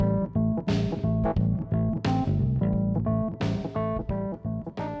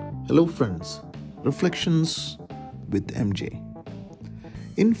Hello friends, Reflections with MJ.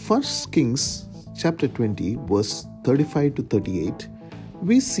 In 1 Kings chapter 20 verse 35 to 38,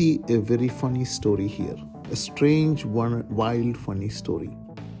 we see a very funny story here. A strange, wild, funny story.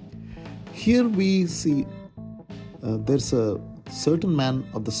 Here we see there's a certain man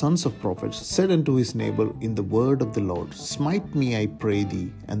of the sons of prophets said unto his neighbor in the word of the Lord, Smite me, I pray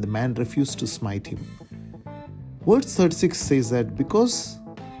thee. And the man refused to smite him. Verse 36 says that because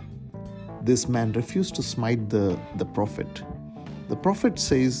this man refused to smite the prophet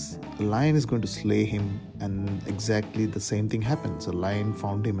says a lion is going to slay him, and exactly the same thing happens. A lion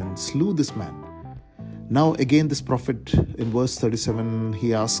found him and slew this man. Now again this prophet in verse 37,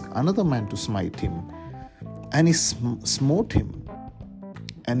 he asked another man to smite him, and he smote him,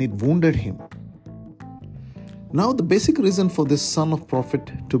 and it wounded him. Now the basic reason for this son of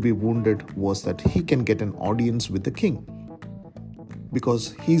prophet to be wounded was that he can get an audience with the king.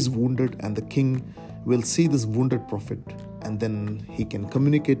 Because he's wounded and the king will see this wounded prophet, and then he can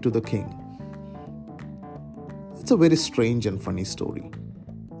communicate to the king. It's a very strange and funny story.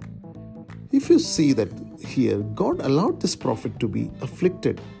 If you see that here, God allowed this prophet to be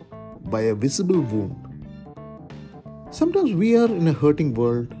afflicted by a visible wound. Sometimes we are in a hurting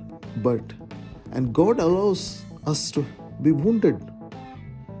world, and God allows us to be wounded,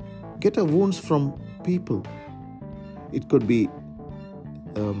 get our wounds from people. It could be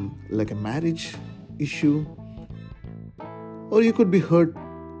like a marriage issue, or you could be hurt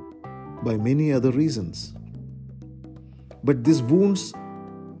by many other reasons. But these wounds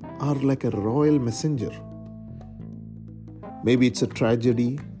are like a royal messenger. Maybe it's a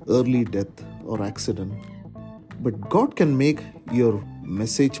tragedy, early death, or accident. But God can make your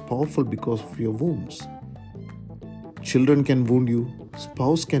message powerful because of your wounds. Children can wound you,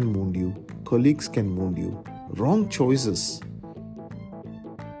 spouse can wound you, colleagues can wound you, wrong choices,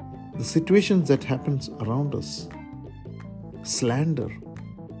 the situations that happens around us, slander,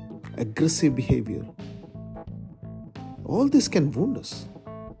 aggressive behavior, all this can wound us.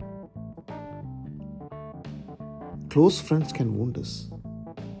 Close friends can wound us.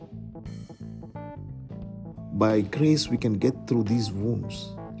 By grace, we can get through these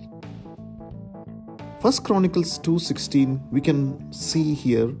wounds. 1 Chronicles 2:16, we can see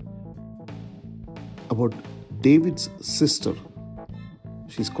here about David's sister.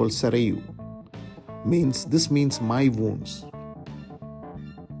 She's called Sarayu. This means my wounds.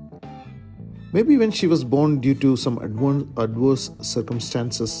 Maybe when she was born due to some adverse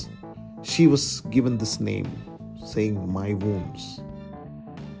circumstances, she was given this name, saying my wounds.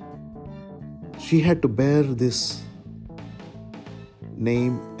 She had to bear this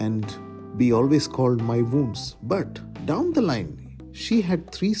name and be always called my wounds. But down the line, she had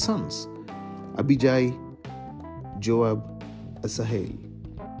 3 sons, Abijah, Joab, Asahel.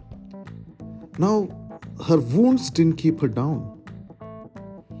 Now, her wounds didn't keep her down.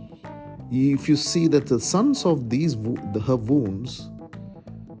 If you see that the sons of her wounds,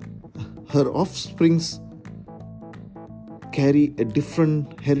 her offsprings carry a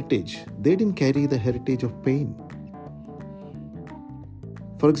different heritage. They didn't carry the heritage of pain.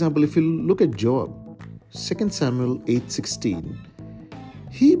 For example, if you look at Joab, 2 Samuel 8:16,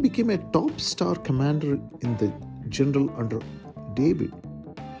 he became a top star commander in the general under David.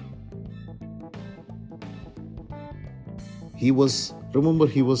 He was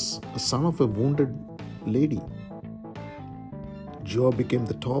a son of a wounded lady. Joab became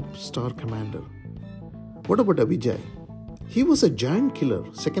the top star commander. What about Abijah? He was a giant killer.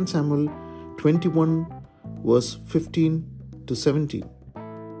 2 Samuel 21 verse 15 to 17.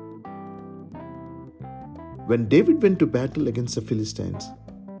 When David went to battle against the Philistines,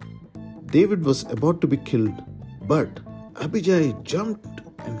 David was about to be killed, but Abijah jumped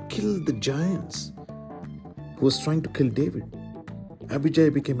and killed the giants who was trying to kill David.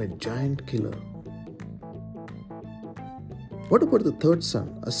 Abijah became a giant killer. What about the third son,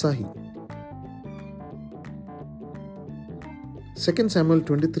 Asahi? 2 Samuel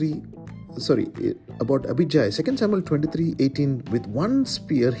 23, about Abijah, 2 Samuel 23:18, with one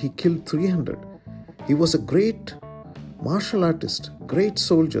spear he killed 300. He was a great martial artist, great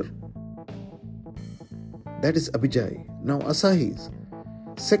soldier. That is Abijah. Now Asahi,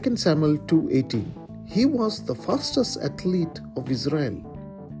 2 Samuel 2:18. He was the fastest athlete of Israel,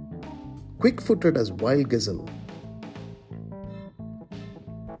 quick-footed as wild gazelle.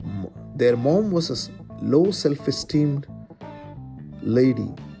 Their mom was a low self-esteemed lady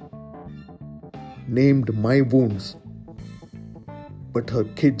named My Wounds, but her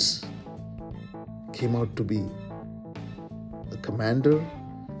kids came out to be a commander,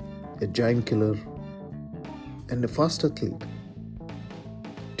 a giant killer, and a fast athlete.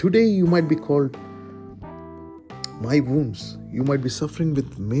 Today you might be called my wounds. You might be suffering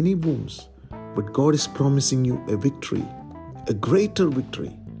with many wounds, but God is promising you a victory, a greater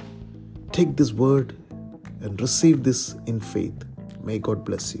victory. Take this word and receive this in faith. May God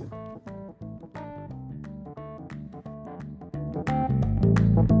bless you.